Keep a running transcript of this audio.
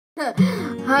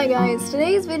Hi guys,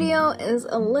 today's video is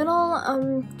a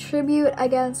little tribute, I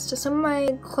guess, to some of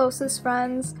my closest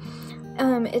friends.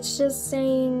 It's just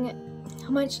saying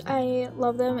how much I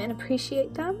love them and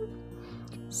appreciate them.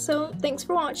 So thanks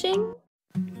for watching.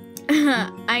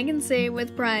 I can say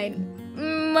with pride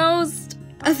most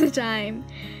of the time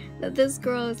that this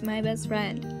girl is my best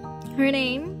friend. Her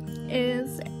name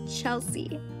is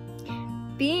Chelsea.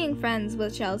 Being friends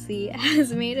with Chelsea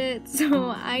has made it so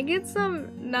I get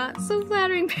some not so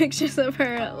flattering pictures of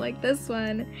her like this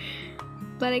one,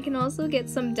 but I can also get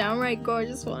some downright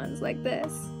gorgeous ones like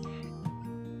this.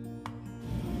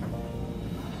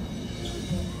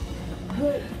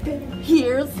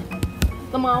 Here's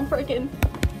the mom freaking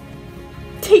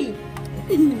tea.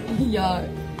 Yeah.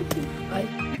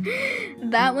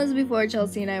 That was before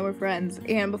Chelsea and I were friends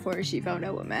and before she found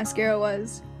out what mascara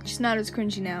was. She's not as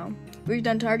cringy now. We've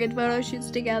done Target photo shoots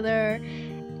together,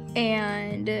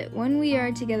 and when we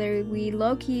are together, we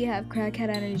low-key have crackhead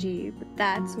energy, but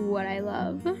that's what I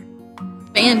love.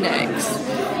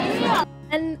 Spandex.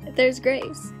 And there's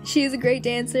Grace. She's a great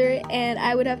dancer, and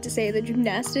I would have to say that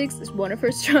gymnastics is one of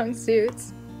her strong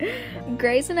suits.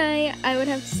 Grace and I would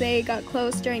have to say, got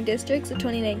close during districts of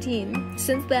 2019.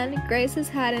 Since then, Grace has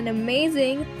had an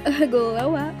amazing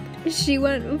glow up. She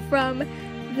went from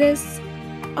this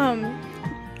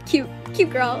cute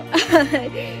girl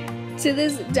to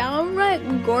this downright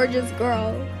gorgeous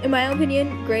girl. In my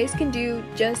opinion, Grace can do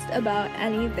just about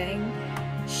anything.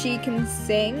 She can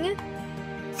sing.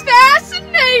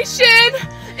 Fascination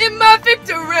in my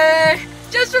victory.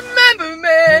 Just remember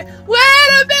me when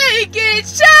I make it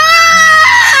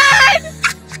shine.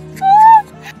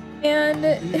 And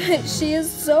she is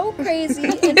so crazy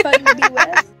and fun to be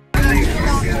with.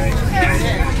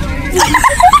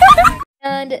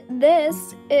 And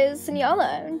this is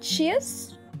Sanyala. She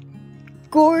is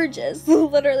gorgeous.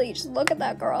 Literally, just look at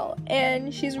that girl.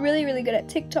 And she's really good at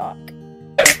TikTok.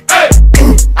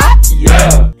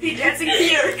 Yeah. He's dancing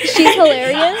here. She's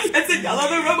hilarious. That's a I love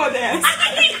the robo dance.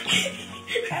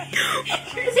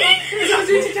 I was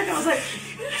doing TikTok, I was like,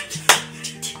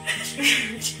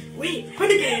 wait, what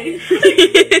again?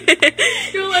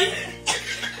 You're like,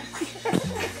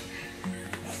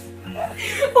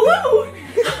 whoa!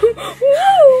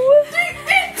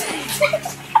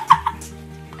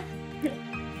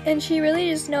 And she really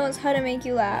just knows how to make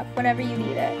you laugh whenever you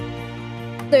need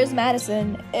it. There's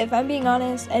Madison. If I'm being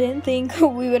honest, I didn't think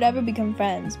we would ever become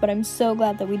friends, but I'm so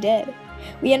glad that we did.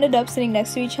 We ended up sitting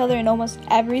next to each other in almost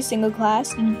every single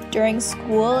class during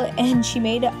school, and she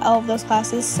made all of those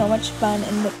classes so much fun,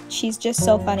 and she's just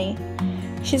so funny.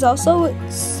 She's also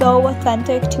so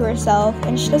authentic to herself,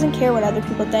 and she doesn't care what other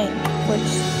people think, which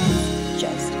is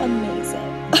just amazing.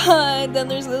 And then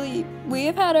there's Lily. We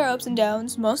have had our ups and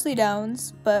downs, mostly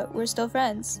downs, but we're still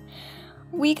friends.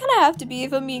 We kind of have to be,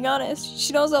 if I'm being honest.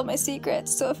 She knows all my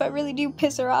secrets, so if I really do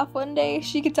piss her off one day,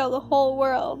 she could tell the whole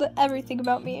world everything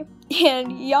about me.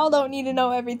 And y'all don't need to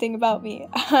know everything about me,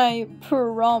 I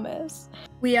promise.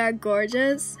 We are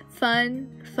gorgeous,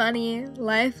 fun, funny,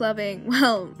 life-loving.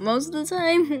 Well, most of the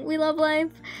time, we love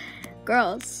life.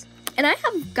 Girls. And I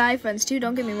have guy friends too,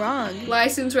 don't get me wrong.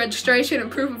 License, registration, and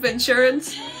proof of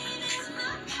insurance.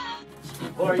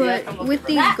 But with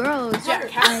these girls,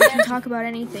 I can talk about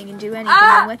anything and do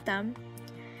anything with them.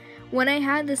 When I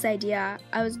had this idea,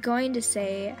 I was going to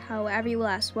say how every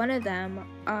last one of them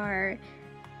are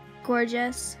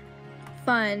gorgeous,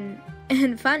 fun,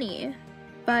 and funny.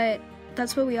 But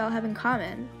that's what we all have in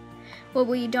common. What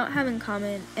we don't have in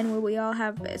common and what we all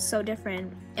have is so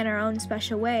different in our own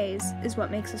special ways is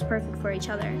what makes us perfect for each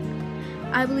other.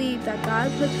 I believe that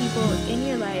God put people in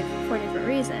your life for different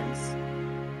reasons.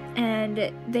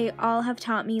 And they all have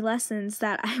taught me lessons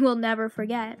that I will never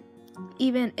forget,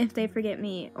 even if they forget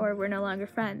me or we're no longer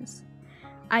friends.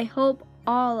 I hope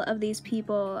all of these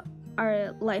people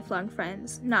are lifelong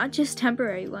friends, not just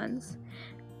temporary ones.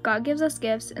 God gives us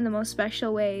gifts in the most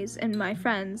special ways, and my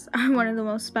friends are one of the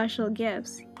most special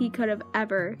gifts He could have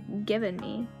ever given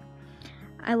me.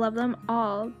 I love them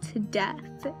all to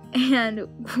death and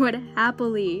would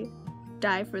happily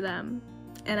die for them,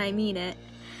 and I mean it.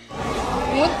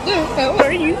 What the hell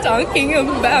are you talking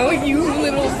about, you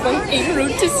little funky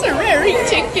rotisserie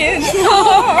chicken?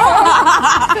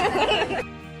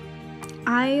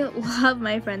 I love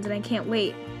my friends and I can't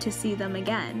wait to see them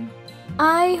again.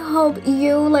 I hope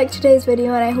you liked today's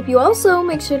video, and I hope you also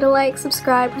make sure to like,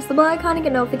 subscribe, press the bell icon to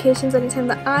get notifications anytime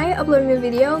that I upload a new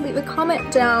video. Leave a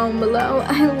comment down below.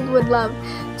 I would love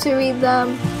to read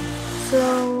them.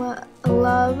 So,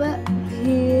 love,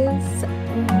 peace,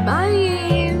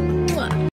 bye!